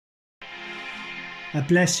A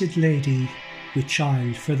blessed lady with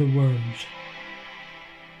child for the world,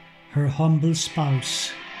 her humble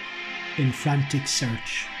spouse in frantic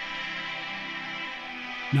search,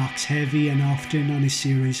 knocks heavy and often on a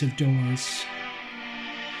series of doors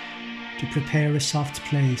to prepare a soft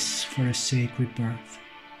place for a sacred birth.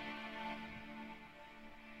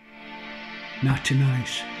 Not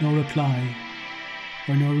tonight, no reply,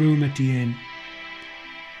 or no room at the inn,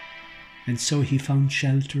 and so he found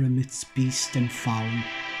shelter amidst beast and fowl,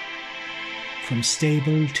 from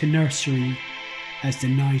stable to nursery as the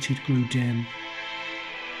night it grew dim,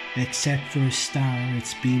 except for a star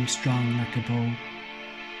its beam strong like a bow.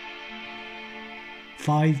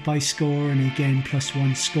 5 by score and again plus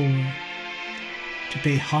 1 score, to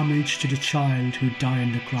pay homage to the child who died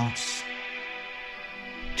on the cross.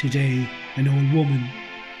 Today an old woman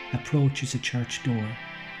approaches a church door,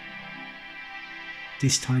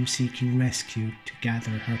 this time seeking rescue to gather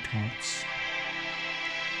her thoughts.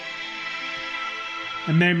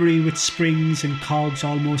 A memory with springs and cogs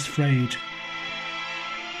almost frayed,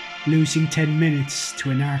 losing 10 minutes to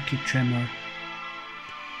an arctic tremor.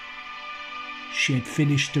 She had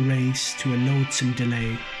finished the race to a loathsome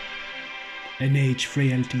delay, an age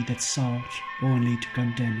frailty that sought only to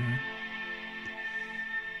condemn her.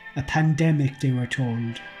 A pandemic, they were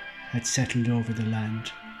told, had settled over the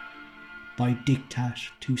land, by diktat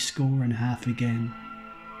 2.5 again,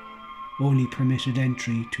 only permitted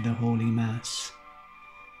entry to the Holy Mass,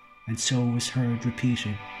 and so was heard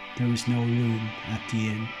repeated, there was no room at the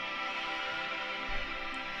inn.